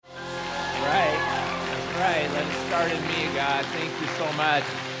right, let it start in me, God. Thank you so much.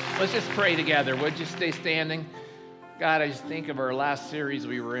 Let's just pray together. Would you stay standing? God, I just think of our last series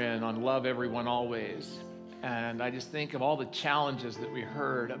we were in on Love Everyone Always. And I just think of all the challenges that we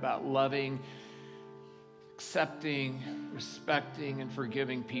heard about loving, accepting, respecting, and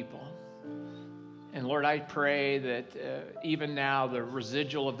forgiving people. And Lord, I pray that even now the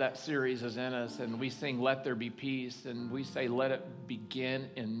residual of that series is in us, and we sing, "Let there be peace," and we say, "Let it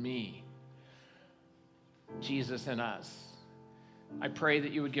begin in me." Jesus in us. I pray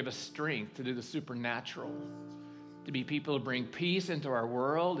that you would give us strength to do the supernatural, to be people who bring peace into our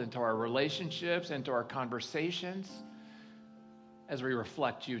world, into our relationships, into our conversations, as we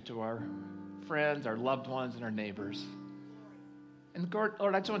reflect you to our friends, our loved ones, and our neighbors. And Lord,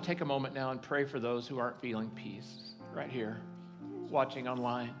 I just want to take a moment now and pray for those who aren't feeling peace right here, watching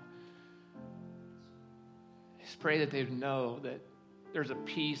online. Just pray that they know that there's a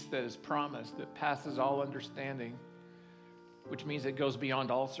peace that is promised that passes all understanding, which means it goes beyond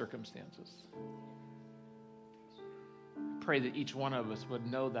all circumstances. Pray that each one of us would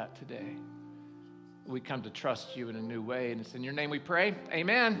know that today. We come to trust you in a new way, and it's in your name we pray.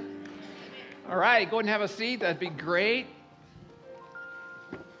 Amen. All right, go ahead and have a seat. That'd be great.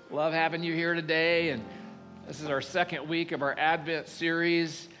 Love having you here today, and this is our second week of our Advent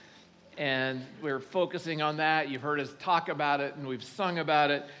series, and we're focusing on that. You've heard us talk about it, and we've sung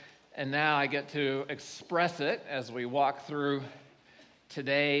about it, and now I get to express it as we walk through.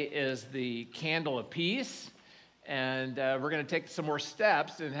 Today is the candle of peace, and we're going to take some more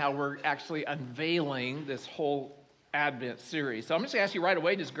steps in how we're actually unveiling this whole Advent series. So I'm just going to ask you right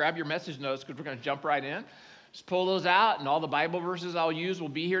away, just grab your message notes because we're going to jump right in. Just pull those out, and all the Bible verses I'll use will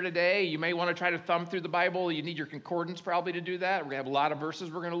be here today. You may want to try to thumb through the Bible. You need your concordance probably to do that. We're going to have a lot of verses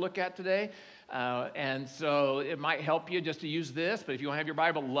we're going to look at today. And so it might help you just to use this, but if you don't have your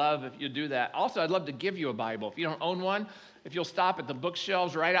Bible, love if you do that. Also, I'd love to give you a Bible. If you don't own one, if you'll stop at the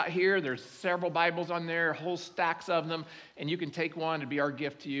bookshelves right out here, there's several Bibles on there, whole stacks of them, and you can take one. It'd be our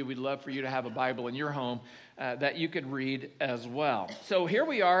gift to you. We'd love for you to have a Bible in your home that you could read as well. So here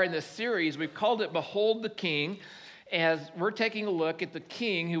we are in this series. We've called it Behold the King, as we're taking a look at the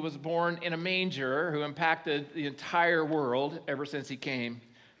King who was born in a manger, who impacted the entire world ever since he came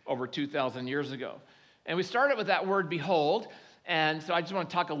over 2,000 years ago. And we started with that word behold, and so I just want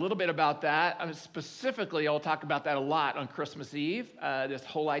to talk a little bit about that. Specifically, I'll talk about that a lot on Christmas Eve, this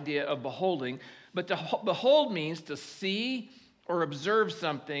whole idea of beholding. But to behold means to see or observe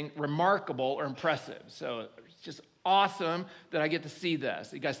something remarkable or impressive. So it's just awesome that I get to see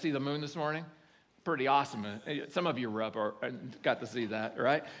this. You guys see the moon this morning? Pretty awesome. Some of you were up or got to see that,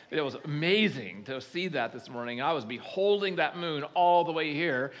 right? It was amazing to see that this morning. I was beholding that moon all the way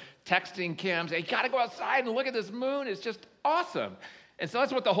here, texting Kim, saying, "You got to go outside and look at this moon. It's just awesome." And so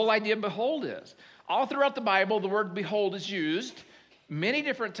that's what the whole idea of behold is. All throughout the Bible, the word behold is used many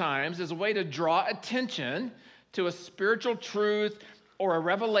different times as a way to draw attention to a spiritual truth or a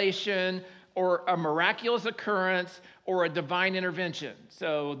revelation or a miraculous occurrence or a divine intervention.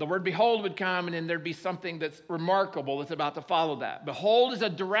 So the word behold would come, and then there'd be something that's remarkable that's about to follow that. Behold is a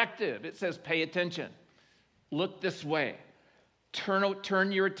directive. It says pay attention. Look this way.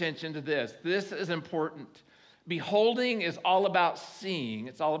 Turn your attention to this. This is important. Beholding is all about seeing.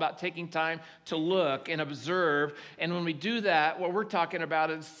 It's all about taking time to look and observe. And when we do that, what we're talking about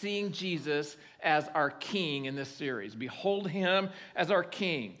is seeing Jesus as our King in this series. Behold him as our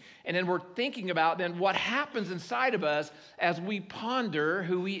King. And then we're thinking about then what happens inside of us as we ponder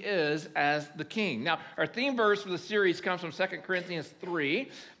who he is as the King. Now, our theme verse for the series comes from 2 Corinthians 3.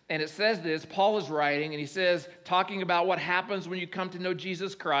 And it says this, Paul is writing, and he says, talking about what happens when you come to know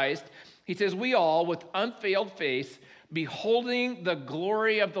Jesus Christ. He says, we all, with unveiled face, beholding the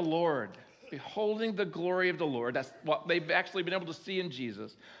glory of the Lord. Beholding the glory of the Lord. That's what they've actually been able to see in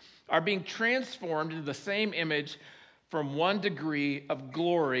Jesus. Are being transformed into the same image from one degree of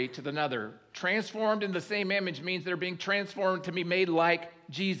glory to another. Transformed in the same image means they're being transformed to be made like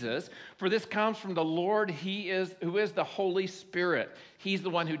Jesus. For this comes from the Lord, who is the Holy Spirit. He's the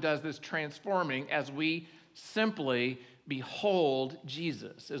one who does this transforming as we simply behold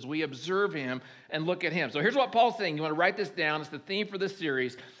Jesus, as we observe him and look at him. So here's what Paul's saying. You want to write this down. It's the theme for this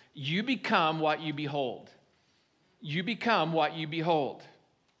series. You become what you behold. You become what you behold.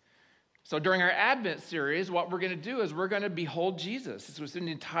 So during our Advent series, what we're going to do is we're going to behold Jesus. This was an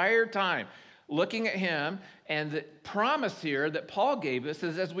entire time looking at him, and the promise here that Paul gave us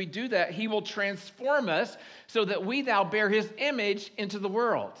is as we do that, he will transform us so that we now bear his image into the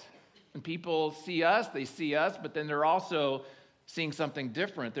world. When people see us, they see us, but then they're also seeing something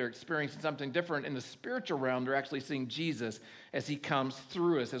different. They're experiencing something different. In the spiritual realm, they're actually seeing Jesus as he comes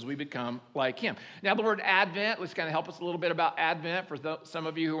through us, as we become like him. Now, the word Advent, let's kind of help us a little bit about Advent. For some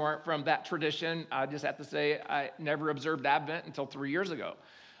of you who aren't from that tradition, I just have to say I never observed Advent until 3 years ago.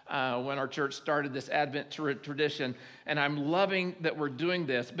 When our church started this Advent tradition, and I'm loving that we're doing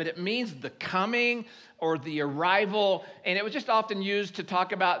this, but it means the coming or the arrival, and it was just often used to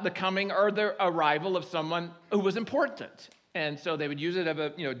talk about the coming or the arrival of someone who was important. And so they would use it of a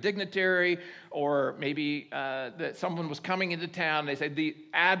dignitary, or maybe that someone was coming into town. They say the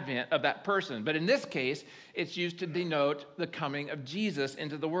advent of that person. But in this case, it's used to denote the coming of Jesus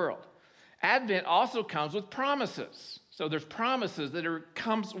into the world. Advent also comes with promises. So there's promises that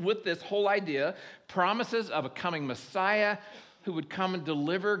comes with this whole idea, promises of a coming Messiah who would come and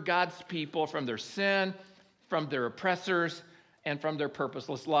deliver God's people from their sin, from their oppressors, and from their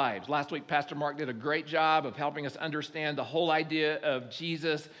purposeless lives. Last week, Pastor Mark did a great job of helping us understand the whole idea of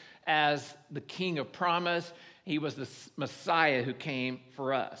Jesus as the King of promise. He was the Messiah who came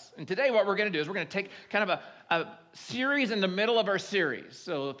for us. And today what we're going to do is we're going to take kind of a series in the middle of our series.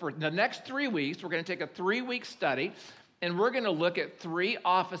 So for the next 3 weeks, we're going to take a 3-week study, and we're going to look at 3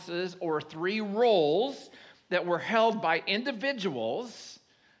 offices or 3 roles that were held by individuals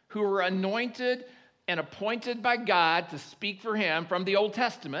who were anointed and appointed by God to speak for him from the Old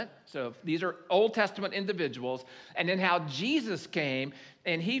Testament. So these are Old Testament individuals. And then how Jesus came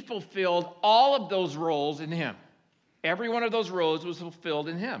and he fulfilled all of those roles in him. Every one of those roles was fulfilled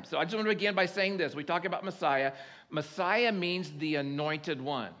in him. So I just want to begin by saying this. We talk about Messiah. Messiah means the anointed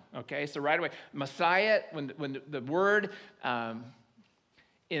one. Okay, so right away, Messiah, when the word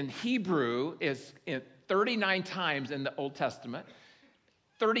in Hebrew is 39 times in the Old Testament,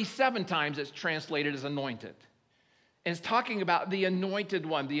 37 times it's translated as anointed. And it's talking about the anointed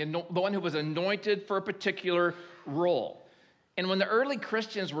one, the one who was anointed for a particular role. And when the early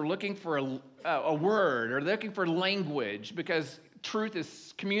Christians were looking for a word or looking for language, because truth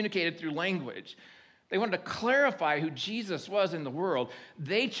is communicated through language, they wanted to clarify who Jesus was in the world.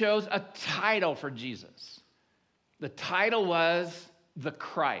 They chose a title for Jesus. The title was the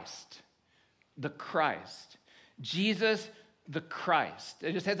Christ. The Christ. Jesus the Christ.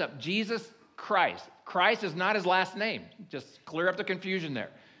 It just heads up. Jesus Christ. Christ is not his last name. Just clear up the confusion there.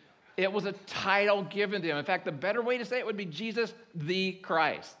 It was a title given to him. In fact, the better way to say it would be Jesus the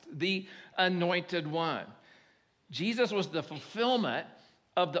Christ, the anointed one. Jesus was the fulfillment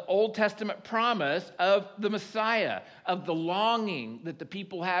of the Old Testament promise of the Messiah, of the longing that the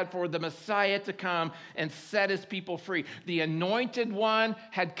people had for the Messiah to come and set his people free. The anointed one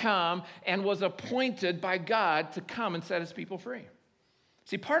had come and was appointed by God to come and set his people free.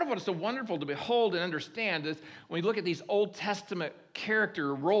 See, part of what is so wonderful to behold and understand is when we look at these Old Testament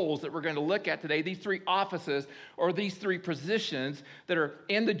character roles that we're going to look at today, these 3 offices or these 3 positions that are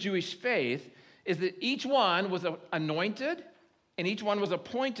in the Jewish faith, is that each one was anointed and each one was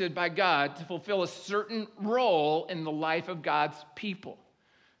appointed by God to fulfill a certain role in the life of God's people.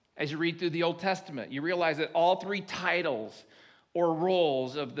 As you read through the Old Testament, you realize that all 3 titles or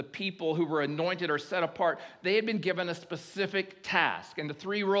roles of the people who were anointed or set apart, they had been given a specific task. And the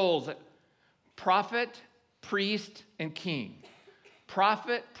 3 roles, prophet, priest, and king.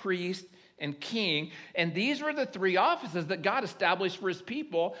 Prophet, priest, and king. And these were the 3 offices that God established for his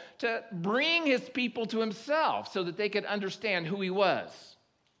people to bring his people to himself so that they could understand who he was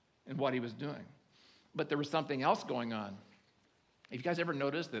and what he was doing. But there was something else going on. Have you guys ever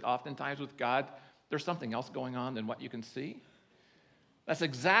noticed that oftentimes with God, there's something else going on than what you can see? That's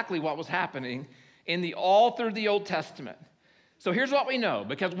exactly what was happening all through the Old Testament. So here's what we know,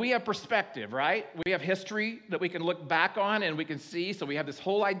 because we have perspective, right? We have history that we can look back on and we can see. So we have this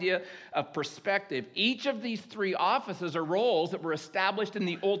whole idea of perspective. Each of these 3 offices or roles that were established in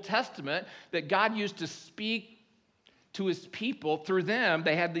the Old Testament that God used to speak to his people through them,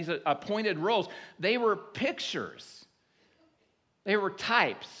 they had these appointed roles. They were pictures. They were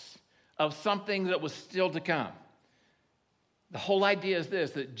types of something that was still to come. The whole idea is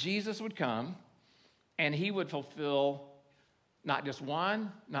this, that Jesus would come and he would fulfill not just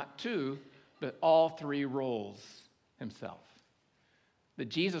 1, not 2, but all 3 roles himself. That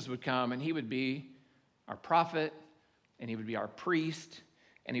Jesus would come and he would be our prophet, and he would be our priest,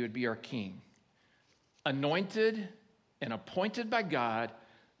 and he would be our king. Anointed and appointed by God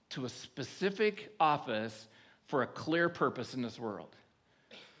to a specific office for a clear purpose in this world.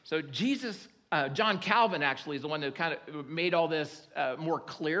 So Jesus, John Calvin actually is the one that kind of made all this more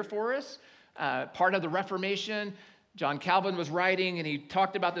clear for us. Part of the Reformation, John Calvin was writing, and he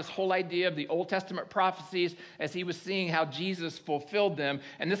talked about this whole idea of the Old Testament prophecies as he was seeing how Jesus fulfilled them.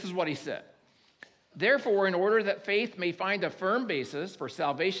 And this is what he said. Therefore, in order that faith may find a firm basis for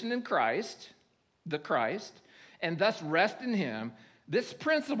salvation in Christ, the Christ, and thus rest in him, this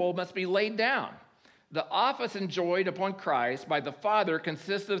principle must be laid down. The office enjoyed upon Christ by the Father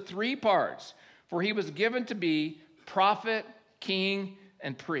consists of three parts, for he was given to be prophet, king,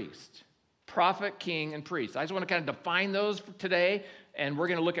 and priest. Prophet, king, and priest. I just want to kind of define those for today, and we're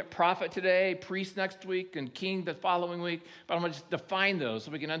going to look at prophet today, priest next week, and king the following week, but I'm going to just define those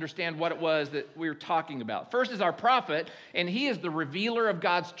so we can understand what it was that we were talking about. First is our prophet, and he is the revealer of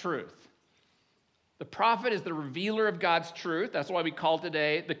God's truth. The prophet is the revealer of God's truth. That's why we call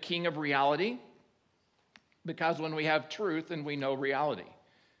today the king of reality, because when we have truth, then we know reality.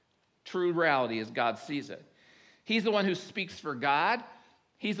 True reality as God sees it. He's the one who speaks for God.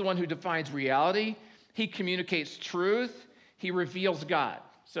 He's the one who defines reality. He communicates truth. He reveals God.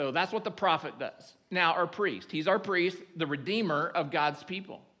 So that's what the prophet does. Now, our priest. He's our priest, the redeemer of God's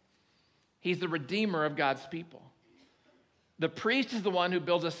people. He's the redeemer of God's people. The priest is the one who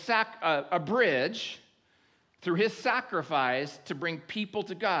builds a bridge through his sacrifice to bring people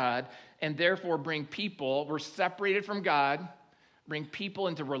to God, and therefore bring people, we're separated from God, bring people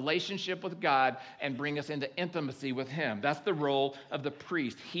into relationship with God, and bring us into intimacy with him. That's the role of the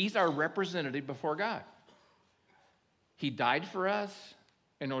priest. He's our representative before God. He died for us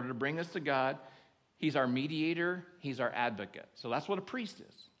in order to bring us to God. He's our mediator. He's our advocate. So that's what a priest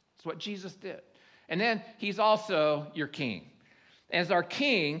is. That's what Jesus did. And then he's also your king. As our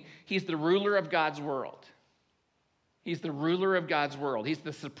king, he's the ruler of God's world. He's the ruler of God's world. He's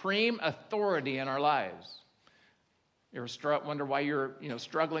the supreme authority in our lives. You ever wonder why you're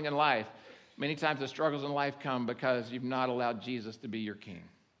struggling in life? Many times the struggles in life come because you've not allowed Jesus to be your king.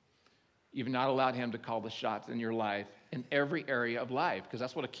 You've not allowed him to call the shots in your life in every area of life, because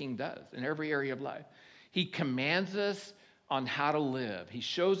that's what a king does in every area of life. He commands us on how to live. He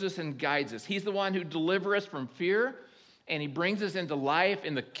shows us and guides us. He's the one who delivers us from fear, and he brings us into life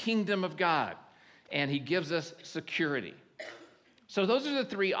in the kingdom of God, and he gives us security. So those are the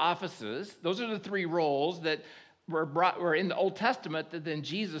three offices. Those are the three roles that were in the Old Testament that then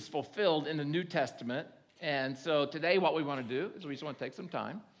Jesus fulfilled in the New Testament. And so today what we want to do is we just want to take some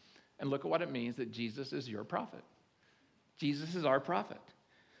time and look at what it means that Jesus is your prophet. Jesus is our prophet.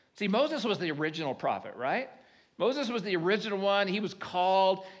 See, Moses was the original prophet, right? Moses was the original one. He was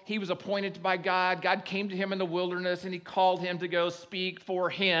called. He was appointed by God. God came to him in the wilderness, and he called him to go speak for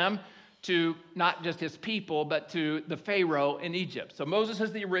him to not just his people, but to the Pharaoh in Egypt. So Moses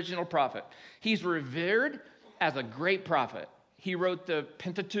is the original prophet. He's revered as a great prophet. He wrote the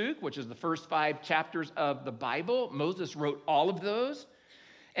Pentateuch, which is the first 5 chapters of the Bible. Moses wrote all of those.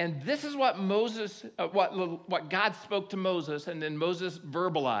 And this is what what God spoke to Moses, and then Moses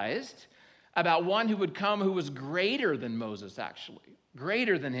verbalized about one who would come who was greater than Moses, actually,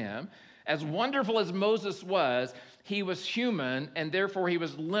 greater than him. As wonderful as Moses was, he was human, and therefore he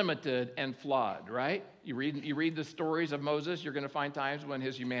was limited and flawed, right? You read the stories of Moses, you're going to find times when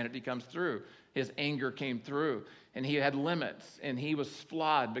his humanity comes through. His anger came through, and he had limits, and he was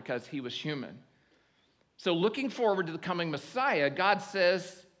flawed because he was human. So looking forward to the coming Messiah, God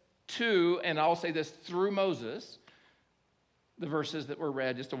says to, and I'll say this through Moses, the verses that were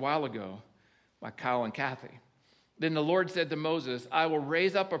read just a while ago by Kyle and Kathy. Then the Lord said to Moses, I will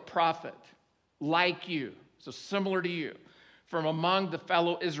raise up a prophet like you, so similar to you, from among the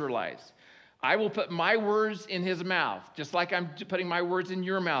fellow Israelites. I will put my words in his mouth, just like I'm putting my words in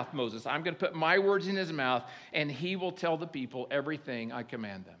your mouth, Moses. I'm going to put my words in his mouth, and he will tell the people everything I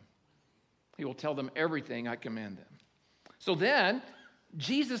command them. He will tell them everything I command them. So then,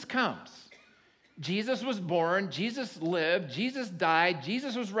 Jesus comes. Jesus was born. Jesus lived. Jesus died.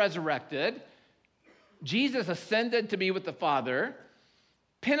 Jesus was resurrected. Jesus ascended to be with the Father.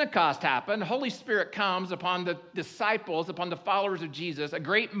 Pentecost happened. Holy Spirit comes upon the disciples, upon the followers of Jesus. A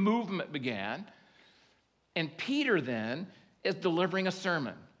great movement began. And Peter then is delivering a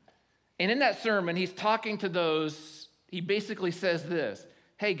sermon. And in that sermon, he's talking to those. He basically says this,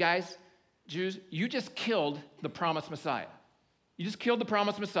 hey guys, Jews, you just killed the promised Messiah. You just killed the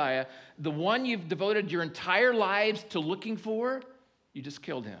promised Messiah. The one you've devoted your entire lives to looking for, you just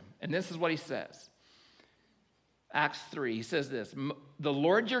killed him. And this is what he says. Acts 3, he says this, the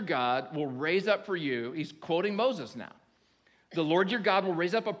Lord your God will raise up for you, he's quoting Moses now. The Lord your God will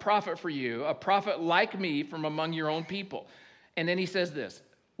raise up a prophet for you, a prophet like me from among your own people. And then he says this,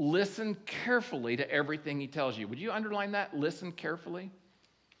 listen carefully to everything he tells you. Would you underline that? Listen carefully.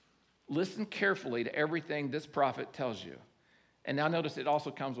 Listen carefully to everything this prophet tells you. And now notice it also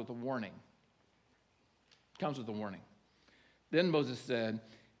comes with a warning. It comes with a warning. Then Moses said,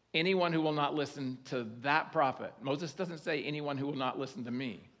 anyone who will not listen to that prophet. Moses doesn't say anyone who will not listen to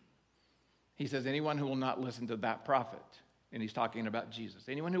me. He says, anyone who will not listen to that prophet, and he's talking about Jesus,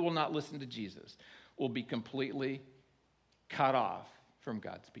 anyone who will not listen to Jesus will be completely cut off from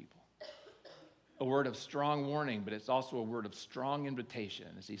God's people. A word of strong warning, but it's also a word of strong invitation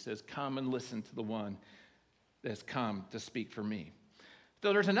as he says, come and listen to the one that has come to speak for me.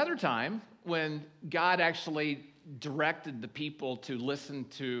 So there's another time when God actually directed the people to listen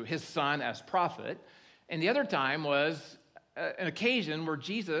to his son as prophet. And the other time was an occasion where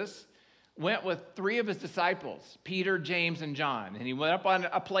Jesus went with three of his disciples, Peter, James, and John. And he went up on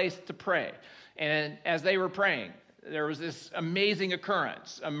a place to pray. And as they were praying, there was this amazing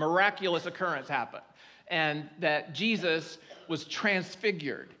occurrence, a miraculous occurrence happened. And that Jesus was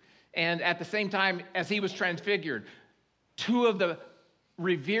transfigured. And at the same time as he was transfigured, two of the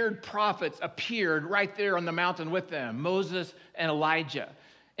revered prophets appeared right there on the mountain with them, Moses and Elijah.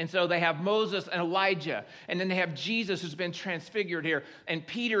 And so they have Moses and Elijah, and then they have Jesus who's been transfigured here, and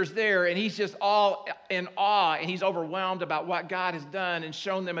Peter's there, and he's just all in awe, and he's overwhelmed about what God has done and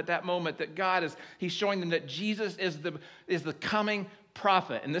shown them at that moment that he's showing them that Jesus is the coming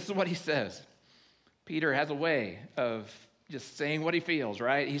prophet. And this is what he says. Peter has a way of just saying what he feels,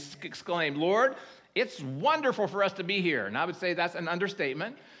 right? He exclaimed, Lord, it's wonderful for us to be here. And I would say that's an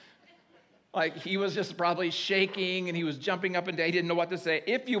understatement. Like he was just probably shaking and he was jumping up and down. He didn't know what to say.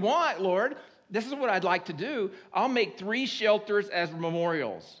 If you want, Lord, this is what I'd like to do. I'll make 3 shelters as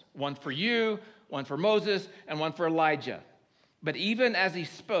memorials. One for you, one for Moses, and one for Elijah. But even as he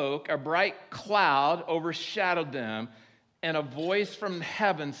spoke, a bright cloud overshadowed them, and a voice from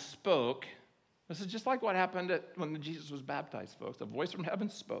heaven spoke. This is just like what happened when Jesus was baptized, folks. A voice from heaven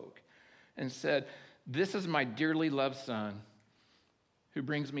spoke and said, this is my dearly loved son who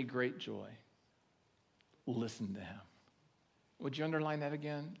brings me great joy. Listen to him. Would you underline that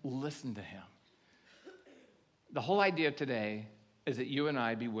again? Listen to him. The whole idea of today is that you and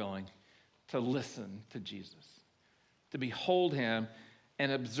I be willing to listen to Jesus, to behold him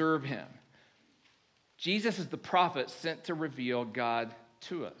and observe him. Jesus is the prophet sent to reveal God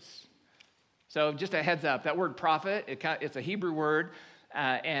to us. So just a heads up, that word prophet, it's a Hebrew word,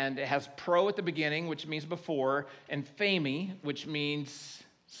 and it has pro at the beginning, which means before, and phemi, which means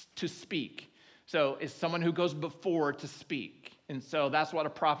to speak. So it's someone who goes before to speak. And so that's what a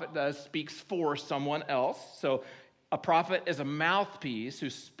prophet does, speaks for someone else. So a prophet is a mouthpiece who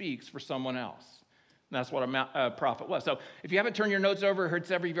speaks for someone else. And that's what a prophet was. So if you haven't turned your notes over, heard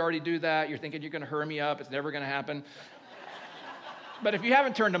several of you already do that, you're thinking you're going to hurry me up, it's never going to happen. But if you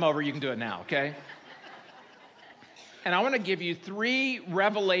haven't turned them over, you can do it now, okay? And I want to give you 3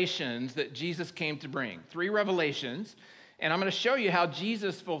 revelations that Jesus came to bring. 3 revelations. And I'm going to show you how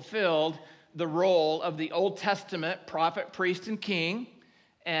Jesus fulfilled the role of the Old Testament prophet, priest, and king,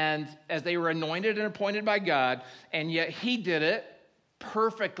 and as they were anointed and appointed by God, and yet he did it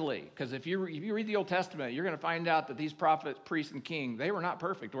perfectly. Because if you read the Old Testament, you're going to find out that these prophets, priests, and king, they were not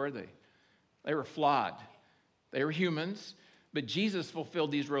perfect, were they? They were flawed. They were humans, but Jesus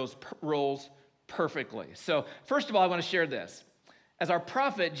fulfilled these roles perfectly. So first of all, I want to share this. As our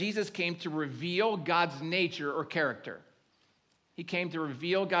prophet, Jesus came to reveal God's nature or character. He came to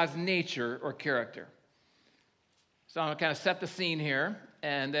reveal God's nature or character. So I'm going to kind of set the scene here,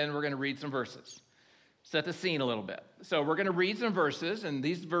 and then we're going to read some verses. Set the scene a little bit. So we're going to read some verses, and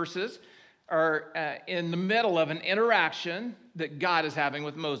these verses are in the middle of an interaction that God is having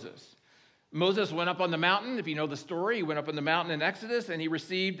with Moses. Moses went up on the mountain. If you know the story, he went up on the mountain in Exodus, and he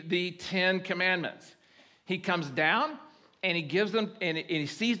received the 10 commandments. He comes down, and he gives them, and he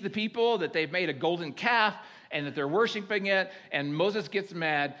sees the people that they've made a golden calf, and that they're worshiping it, and Moses gets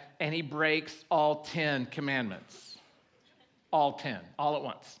mad, and he breaks all 10 commandments. All 10, all at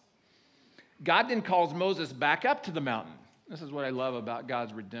once. God then calls Moses back up to the mountain. This is what I love about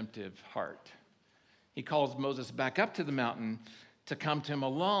God's redemptive heart. He calls Moses back up to the mountain to come to him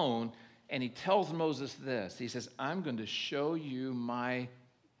alone, and he tells Moses this. He says, I'm going to show you my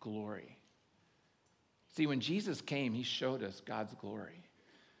glory. See, when Jesus came, he showed us God's glory.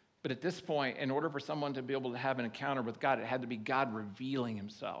 But at this point, in order for someone to be able to have an encounter with God, it had to be God revealing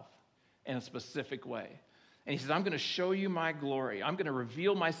himself in a specific way. And he says, I'm going to show you my glory. I'm going to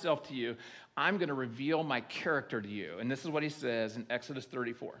reveal myself to you. I'm going to reveal my character to you. And this is what he says in Exodus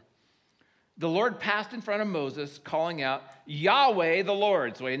 34. The Lord passed in front of Moses, calling out, Yahweh the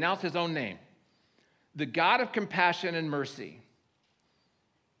Lord. So he announced his own name. The God of compassion and mercy.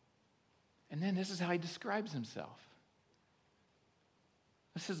 And then this is how he describes himself.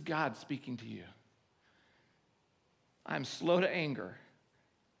 This is God speaking to you. I'm slow to anger,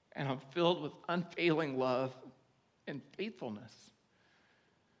 and I'm filled with unfailing love and faithfulness.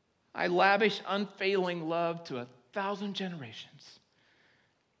 I lavish unfailing love to 1,000 generations.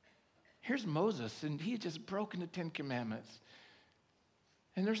 Here's Moses, and he had just broken the 10 Commandments.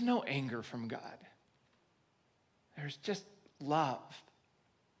 And there's no anger from God. There's just love,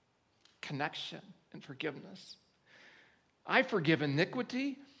 connection, and forgiveness. I forgive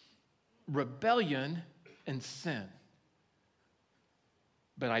iniquity, rebellion, and sin.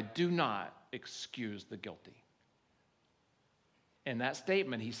 But I do not excuse the guilty. In that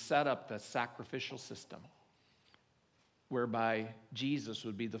statement, he set up the sacrificial system whereby Jesus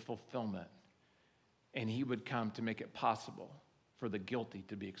would be the fulfillment, and he would come to make it possible for the guilty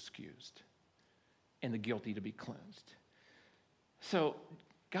to be excused and the guilty to be cleansed. So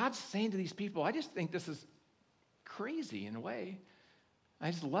God's saying to these people, I just think this is crazy in a way.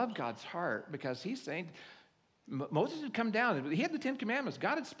 I just love God's heart because he's saying, Moses had come down. He had the 10 Commandments.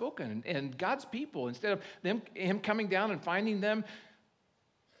 God had spoken. And God's people, instead of him coming down and finding them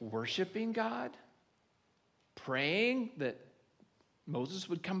worshiping God, praying that Moses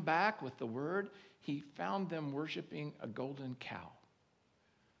would come back with the word, he found them worshiping a golden cow,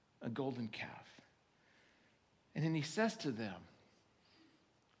 a golden calf. And then he says to them,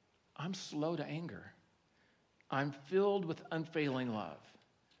 I'm slow to anger. I'm filled with unfailing love.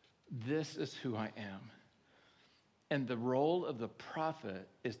 This is who I am. And the role of the prophet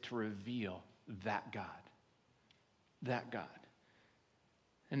is to reveal that God. That God.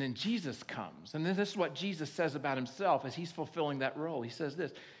 And then Jesus comes. And then this is what Jesus says about himself as he's fulfilling that role. He says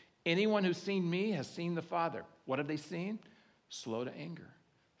this, anyone who's seen me has seen the Father. What have they seen? Slow to anger,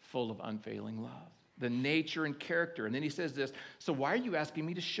 full of unfailing love. The nature and character. And then he says this, so why are you asking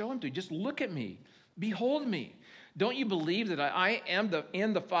me to show him to you? Just look at me. Behold me. Don't you believe that I am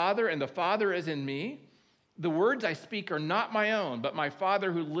in the Father and the Father is in me? The words I speak are not my own, but my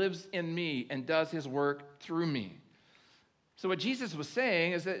Father who lives in me and does his work through me. So what Jesus was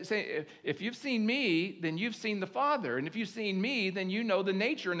saying is that if you've seen me, then you've seen the Father. And if you've seen me, then you know the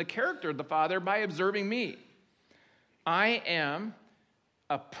nature and the character of the Father by observing me. I am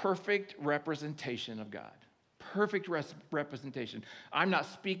a perfect representation of God. Perfect representation. I'm not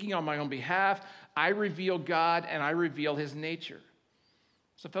speaking on my own behalf. I reveal God and I reveal his nature.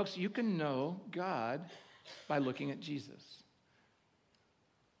 So folks, you can know God by looking at Jesus.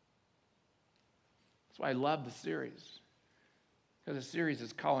 That's why I love the series. Because the series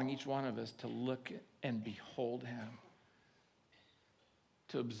is calling each one of us to look and behold him.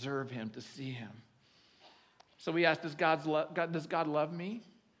 To observe him, to see him. So we ask, does God love me?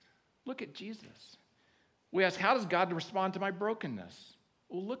 Look at Jesus. We ask, how does God respond to my brokenness?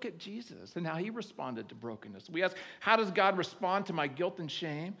 Well, look at Jesus and how he responded to brokenness. We ask, how does God respond to my guilt and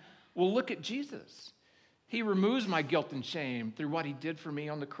shame? Well, look at Jesus. He removes my guilt and shame through what he did for me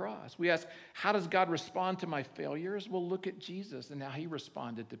on the cross. We ask, how does God respond to my failures? Well, look at Jesus and how he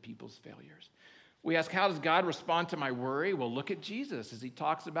responded to people's failures. We ask, how does God respond to my worry? Well, look at Jesus as he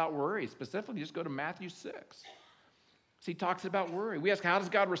talks about worry. Specifically, just go to Matthew 6. So he talks about worry. We ask, how does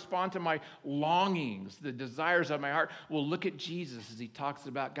God respond to my longings, the desires of my heart? Well, look at Jesus as he talks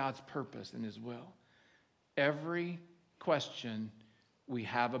about God's purpose and his will. Every question we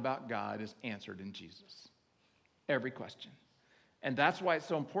have about God is answered in Jesus. Every question. And that's why it's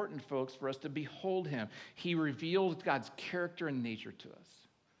so important, folks, for us to behold him. He reveals God's character and nature to us.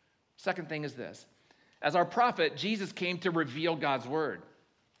 Second thing is this. As our prophet, Jesus came to reveal God's word.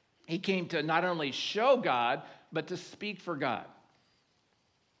 He came to not only show God, but to speak for God.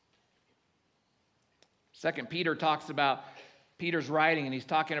 2 Peter talks about Peter's writing, and he's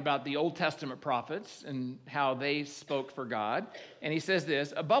talking about the Old Testament prophets and how they spoke for God. And he says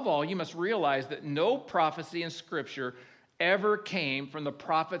this, above all, you must realize that no prophecy in Scripture ever came from the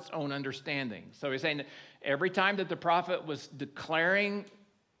prophet's own understanding. So he's saying that every time that the prophet was declaring,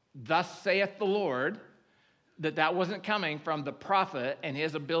 thus saith the Lord, that wasn't coming from the prophet and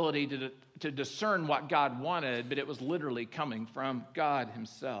his ability to discern what God wanted, but it was literally coming from God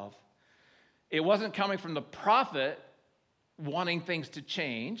himself. It wasn't coming from the prophet wanting things to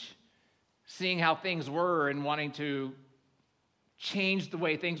change, seeing how things were and wanting to change the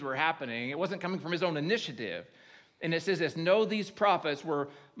way things were happening. It wasn't coming from his own initiative. And it says this, no, these prophets were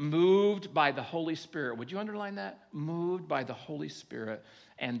moved by the Holy Spirit. Would you underline that? Moved by the Holy Spirit,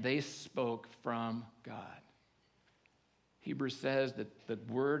 and they spoke from God. Hebrews says that the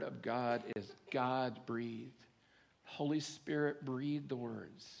word of God is God-breathed. Holy Spirit breathed the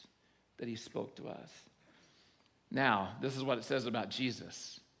words that he spoke to us. Now, this is what it says about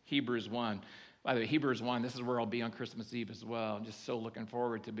Jesus. Hebrews 1. By the way, Hebrews 1, this is where I'll be on Christmas Eve as well. I'm just so looking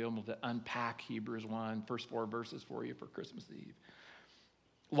forward to be able to unpack Hebrews 1, first 4 verses for you for Christmas Eve.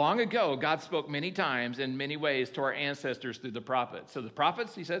 Long ago, God spoke many times in many ways to our ancestors through the prophets. So the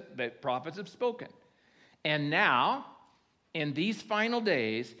prophets, he said, the prophets have spoken. And now, in these final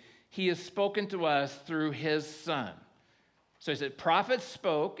days, he has spoken to us through his Son. So he said, prophets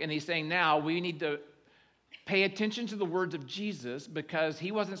spoke, and he's saying now we need to pay attention to the words of Jesus because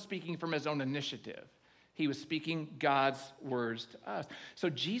he wasn't speaking from his own initiative. He was speaking God's words to us. So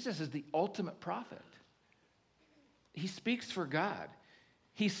Jesus is the ultimate prophet. He speaks for God.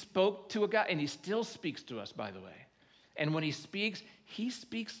 He spoke to a God, and he still speaks to us, by the way. And when he speaks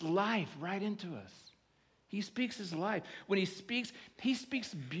life right into us. He speaks his life. When he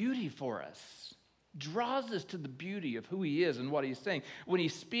speaks beauty for us, draws us to the beauty of who he is and what he's saying. When he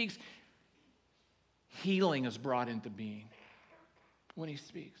speaks, healing is brought into being. When he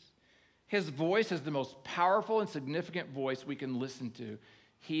speaks. His voice is the most powerful and significant voice we can listen to.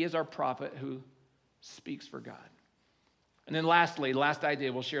 He is our prophet who speaks for God. And then lastly, last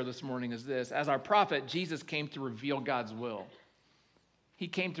idea we'll share this morning is this. As our prophet, Jesus came to reveal God's will. He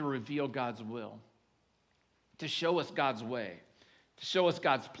came to reveal God's will, to show us God's way, to show us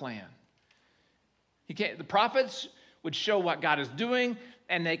God's plan. The prophets would show what God is doing,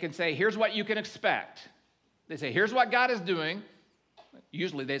 and they can say, here's what you can expect. They say, here's what God is doing.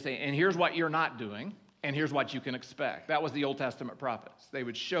 Usually they say, and here's what you're not doing, and here's what you can expect. That was the Old Testament prophets. They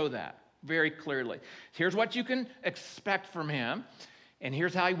would show that very clearly. Here's what you can expect from him, and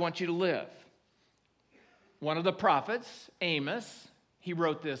here's how he wants you to live. One of the prophets, Amos, he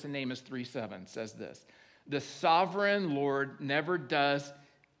wrote this in Amos 3:7, says this, the sovereign Lord never does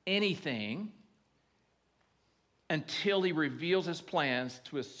anything until he reveals his plans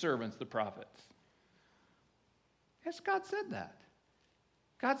to his servants, the prophets. Has God said that?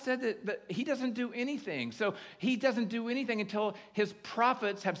 God said that he doesn't do anything. So he doesn't do anything until his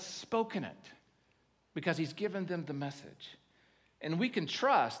prophets have spoken it because he's given them the message. And we can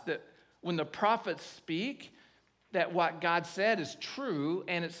trust that when the prophets speak, that what God said is true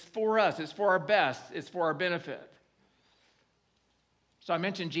and it's for us, it's for our best, it's for our benefit. So I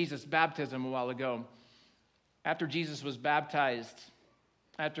mentioned Jesus' baptism a while ago. After Jesus was baptized,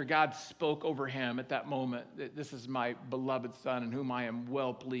 after God spoke over him at that moment, this is my beloved Son in whom I am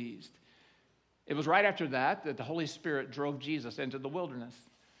well pleased. It was right after that the Holy Spirit drove Jesus into the wilderness.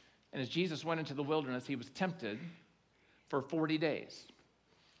 And as Jesus went into the wilderness, he was tempted for 40 days.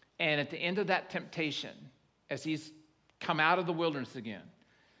 And at the end of that temptation, as he's come out of the wilderness again,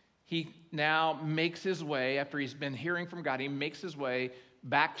 he now makes his way, after he's been hearing from God, he makes his way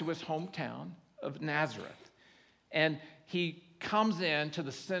back to his hometown of Nazareth. And he comes into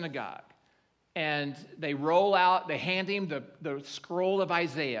the synagogue, and they hand him the scroll of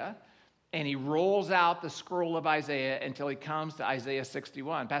Isaiah, and he rolls out the scroll of Isaiah until he comes to Isaiah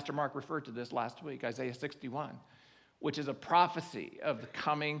 61. Pastor Mark referred to this last week, Isaiah 61, which is a prophecy of the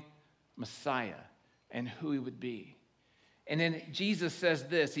coming Messiah and who he would be. And then Jesus says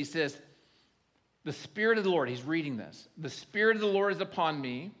this, he says, the Spirit of the Lord, he's reading this, the Spirit of the Lord is upon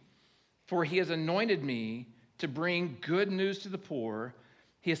me, for he has anointed me to bring good news to the poor.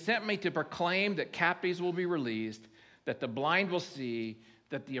 He has sent me to proclaim that captives will be released, that the blind will see,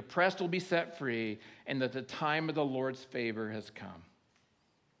 that the oppressed will be set free, and that the time of the Lord's favor has come.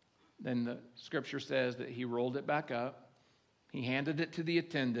 Then the scripture says that he rolled it back up, he handed it to the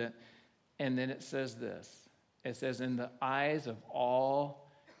attendant, and then it says this. It says, and the eyes of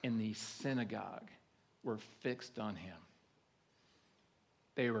all in the synagogue were fixed on him.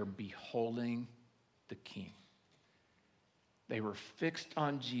 They were beholding the King. They were fixed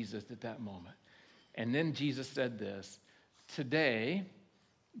on Jesus at that moment. And then Jesus said this, today,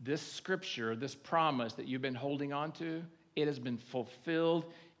 this scripture, this promise that you've been holding on to, it has been fulfilled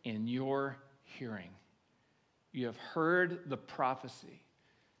in your hearing. You have heard the prophecy.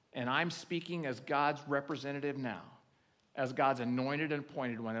 And I'm speaking as God's representative now, as God's anointed and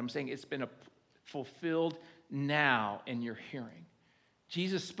appointed one. I'm saying it's been fulfilled now in your hearing.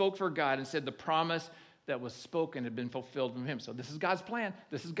 Jesus spoke for God and said the promise that was spoken had been fulfilled from him. So this is God's plan.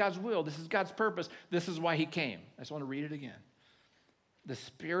 This is God's will. This is God's purpose. This is why he came. I just want to read it again. The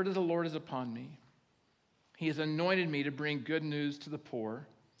Spirit of the Lord is upon me. He has anointed me to bring good news to the poor.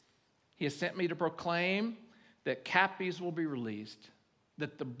 He has sent me to proclaim that captives will be released,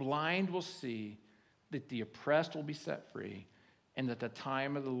 that the blind will see, that the oppressed will be set free, and that the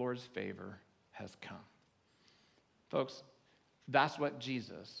time of the Lord's favor has come. Folks, that's what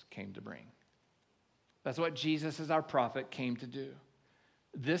Jesus came to bring. That's what Jesus, as our prophet, came to do.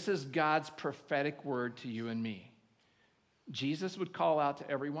 This is God's prophetic word to you and me. Jesus would call out to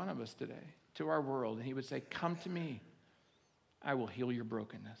every one of us today, to our world, and he would say, come to me, I will heal your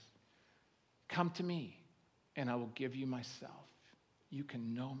brokenness. Come to me, and I will give you myself. You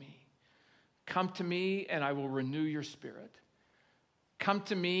can know me. Come to me, and I will renew your spirit. Come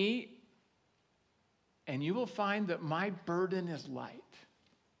to me, and you will find that my burden is light.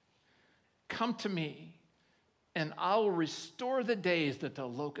 Come to me, and I will restore the days that the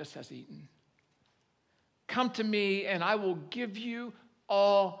locust has eaten. Come to me, and I will give you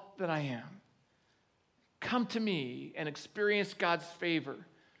all that I am. Come to me and experience God's favor,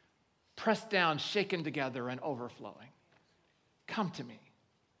 pressed down, shaken together, and overflowing. Come to me.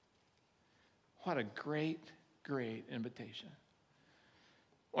 What a great, great invitation.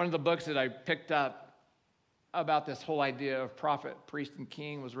 One of the books that I picked up about this whole idea of prophet, priest, and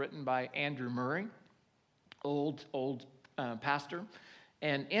king was written by Andrew Murray, old pastor.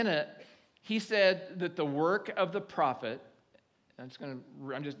 And in it, he said that the work of the prophet,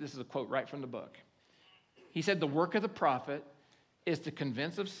 this is a quote right from the book. He said the work of the prophet is to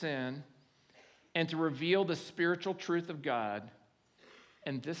convince of sin and to reveal the spiritual truth of God.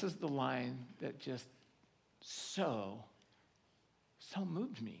 And this is the line that just so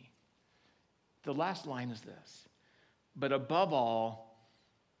moved me. The last line is this: but above all,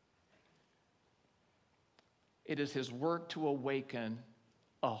 it is his work to awaken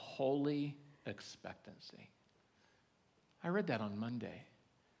a holy expectancy. I read that on Monday.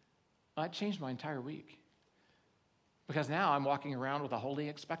 It changed my entire week. Because now I'm walking around with a holy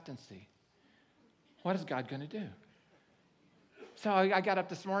expectancy. What is God going to do? So I got up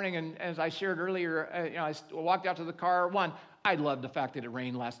this morning, and as I shared earlier, I walked out to the car. One, I loved the fact that it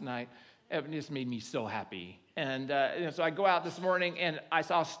rained last night. It just made me so happy. And so I go out this morning, and I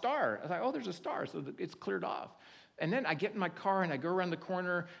saw a star. I was like, oh, there's a star, so it's cleared off. And then I get in my car, and I go around the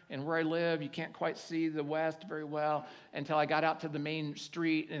corner, and where I live, you can't quite see the west very well until I got out to the main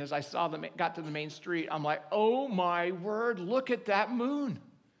street. And as I got to the main street, I'm like, oh, my word, look at that moon.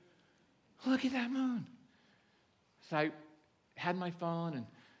 Look at that moon. So I had my phone, and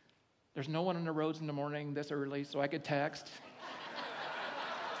there's no one on the roads in the morning this early, so I could text.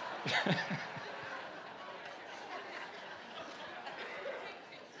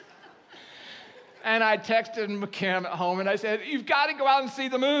 And I texted McKim at home, and I said, you've got to go out and see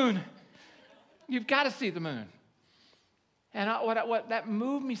the moon. You've got to see the moon. And what that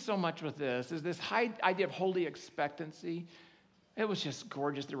moved me so much with this is this high idea of holy expectancy. It was just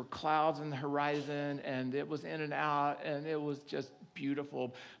gorgeous. There were clouds on the horizon, and it was in and out, and it was just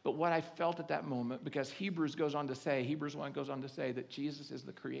beautiful. But what I felt at that moment, because Hebrews 1 goes on to say that Jesus is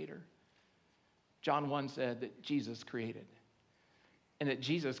the creator. John 1 said that Jesus created, and that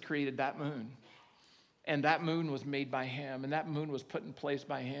Jesus created that moon. And that moon was made by him, and that moon was put in place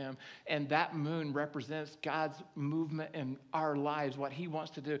by him. And that moon represents God's movement in our lives, what he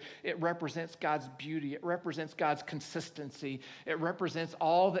wants to do. It represents God's beauty. It represents God's consistency. It represents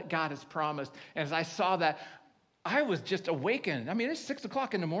all that God has promised. And as I saw that, I was just awakened. I mean, it's 6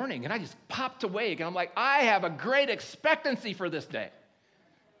 o'clock in the morning, and I just popped awake. And I'm like, I have a great expectancy for this day.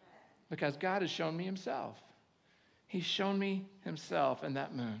 Because God has shown me himself. He's shown me himself in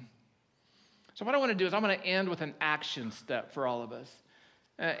that moon. So what I want to do is I'm going to end with an action step for all of us.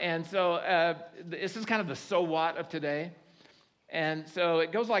 And so this is kind of the so what of today. And so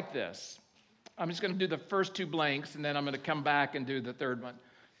it goes like this. I'm just going to do the first two blanks, and then I'm going to come back and do the third one.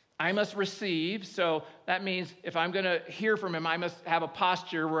 I must receive. So that means if I'm going to hear from him, I must have a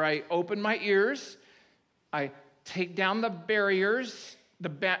posture where I open my ears, I take down the barriers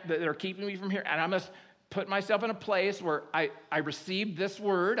that are keeping me from here, and I must put myself in a place where I receive this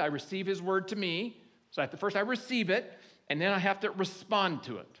word. I receive his word to me. So first I receive it, and then I have to respond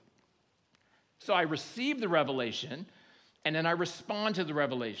to it. So I receive the revelation, and then I respond to the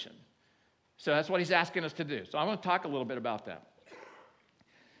revelation. So that's what he's asking us to do. So I want to talk a little bit about that.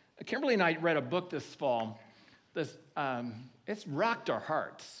 Kimberly and I read a book this fall. It's rocked our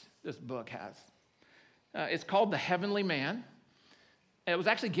hearts, this book has. It's called The Heavenly Man. It was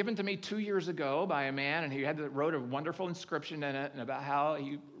actually given to me 2 years ago by a man, and he wrote a wonderful inscription in it and about how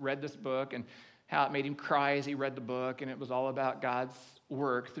he read this book and how it made him cry as he read the book, and it was all about God's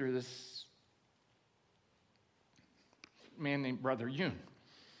work through this man named Brother Yun.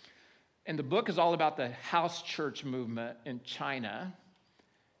 And the book is all about the house church movement in China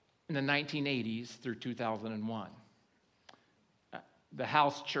in the 1980s through 2001. The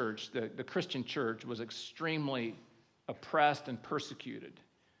house church, the Christian church, was extremely oppressed and persecuted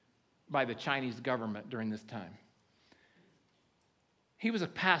by the Chinese government during this time. He was a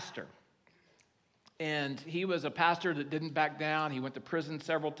pastor, and he was a pastor that didn't back down. He went to prison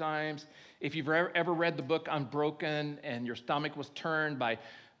several times. If you've ever read the book Unbroken and your stomach was turned by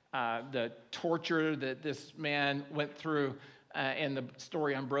the torture that this man went through in the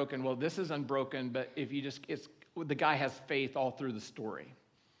story Unbroken, well, this is Unbroken, but the guy has faith all through the story.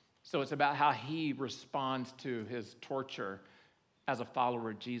 So it's about how he responds to his torture as a follower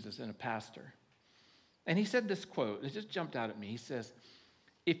of Jesus and a pastor. And he said this quote, it just jumped out at me. He says,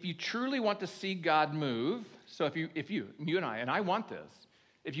 If you truly want to see God move, so if you and I want this,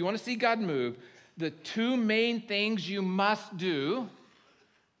 if you want to see God move, the two main things you must do: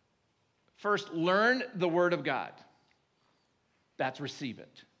 first, learn the Word of God. That's receive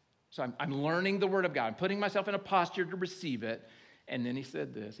it. So I'm learning the Word of God. I'm putting myself in a posture to receive it. And then he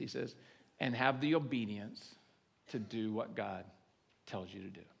said this. He says, and have the obedience to do what God tells you to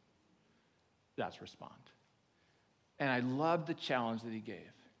do. That's respond. And I love the challenge that he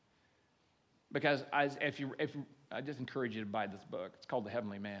gave. Because I just encourage you to buy this book. It's called The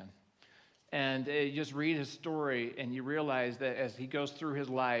Heavenly Man. And you just read his story, and you realize that as he goes through his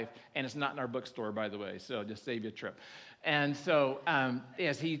life, and it's not in our bookstore, by the way, so just save you a trip. And so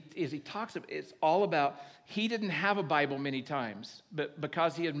as he talks, it's all about, he didn't have a Bible many times, but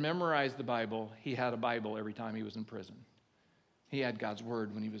because he had memorized the Bible, he had a Bible every time he was in prison. He had God's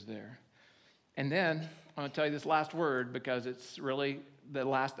Word when he was there. And then, I'm going to tell you this last word, because it's really the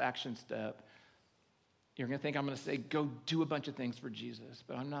last action step. You're going to think I'm going to say, go do a bunch of things for Jesus,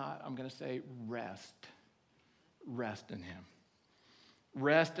 but I'm not. I'm going to say, rest. Rest in him.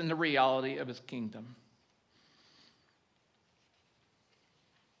 Rest in the reality of his kingdom.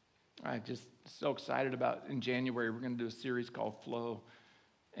 I'm just so excited about, in January, we're going to do a series called Flow,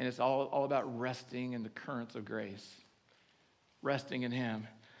 and it's all about resting in the currents of grace, resting in him.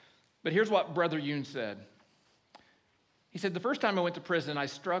 But here's what Brother Yoon said. He said, the first time I went to prison, I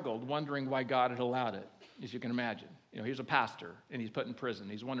struggled, wondering why God had allowed it, as you can imagine. You know, he's a pastor, and he's put in prison.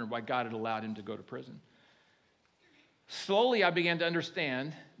 He's wondering why God had allowed him to go to prison. Slowly, I began to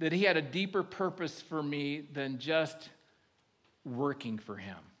understand that he had a deeper purpose for me than just working for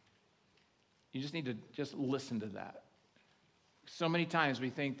him. You just need to just listen to that. So many times we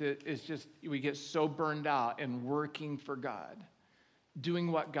think that it's just, we get so burned out in working for God,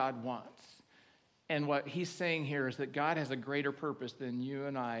 doing what God wants. And what he's saying here is that God has a greater purpose than you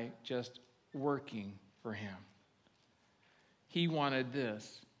and I just working for him. He wanted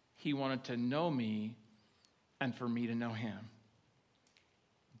this. He wanted to know me and for me to know him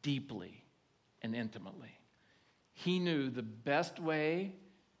deeply and intimately. He knew the best way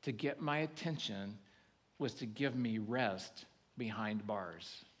to get my attention was to give me rest behind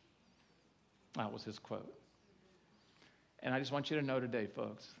bars. That was his quote. And I just want you to know today,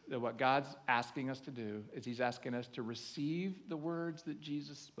 folks, that what God's asking us to do is he's asking us to receive the words that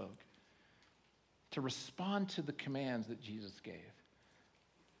Jesus spoke, to respond to the commands that Jesus gave,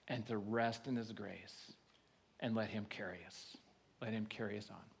 and to rest in his grace and let him carry us. Let him carry us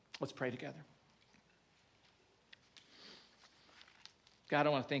on. Let's pray together. God, I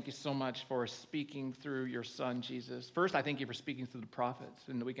want to thank you so much for speaking through your son, Jesus. First, I thank you for speaking through the prophets,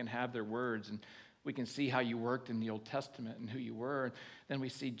 and that we can have their words, and we can see how you worked in the Old Testament and who you were. And then we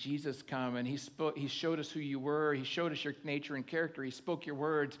see Jesus come, and he showed us who you were. He showed us your nature and character. He spoke your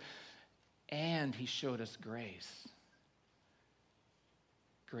words, and he showed us grace.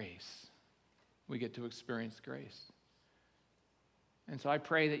 Grace. We get to experience grace. And so I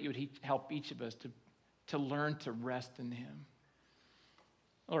pray that you would help each of us to learn to rest in him.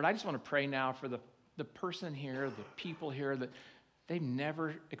 Lord, I just want to pray now for the person here, the people here that they've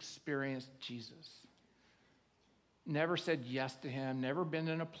never experienced Jesus, never said yes to him, never been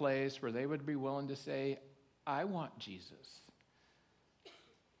in a place where they would be willing to say, I want Jesus.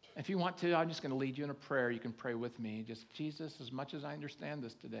 If you want to, I'm just going to lead you in a prayer. You can pray with me. Just, Jesus, as much as I understand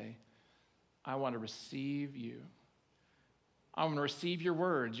this today, I want to receive you. I want to receive your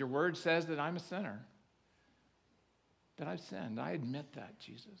words. Your word says that I'm a sinner, that I've sinned. I admit that,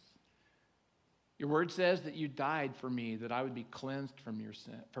 Jesus. Your word says that you died for me, that I would be cleansed from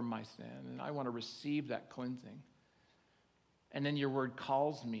my sin, and I want to receive that cleansing. And then your word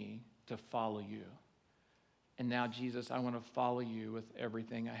calls me to follow you. And now, Jesus, I want to follow you with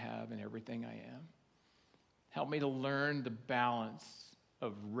everything I have and everything I am. Help me to learn the balance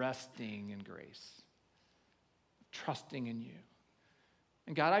of resting in grace, trusting in you.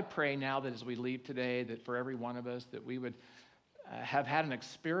 And God, I pray now that as we leave today, that for every one of us, that we would have had an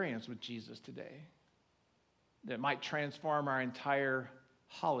experience with Jesus today that might transform our entire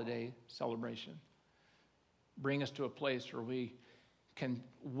holiday celebration. Bring us to a place where we can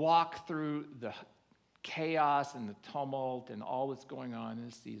walk through the chaos and the tumult and all that's going on in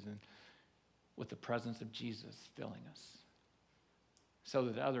this season with the presence of Jesus filling us, so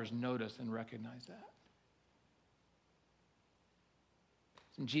that others notice and recognize that.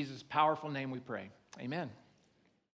 In Jesus' powerful name we pray. Amen.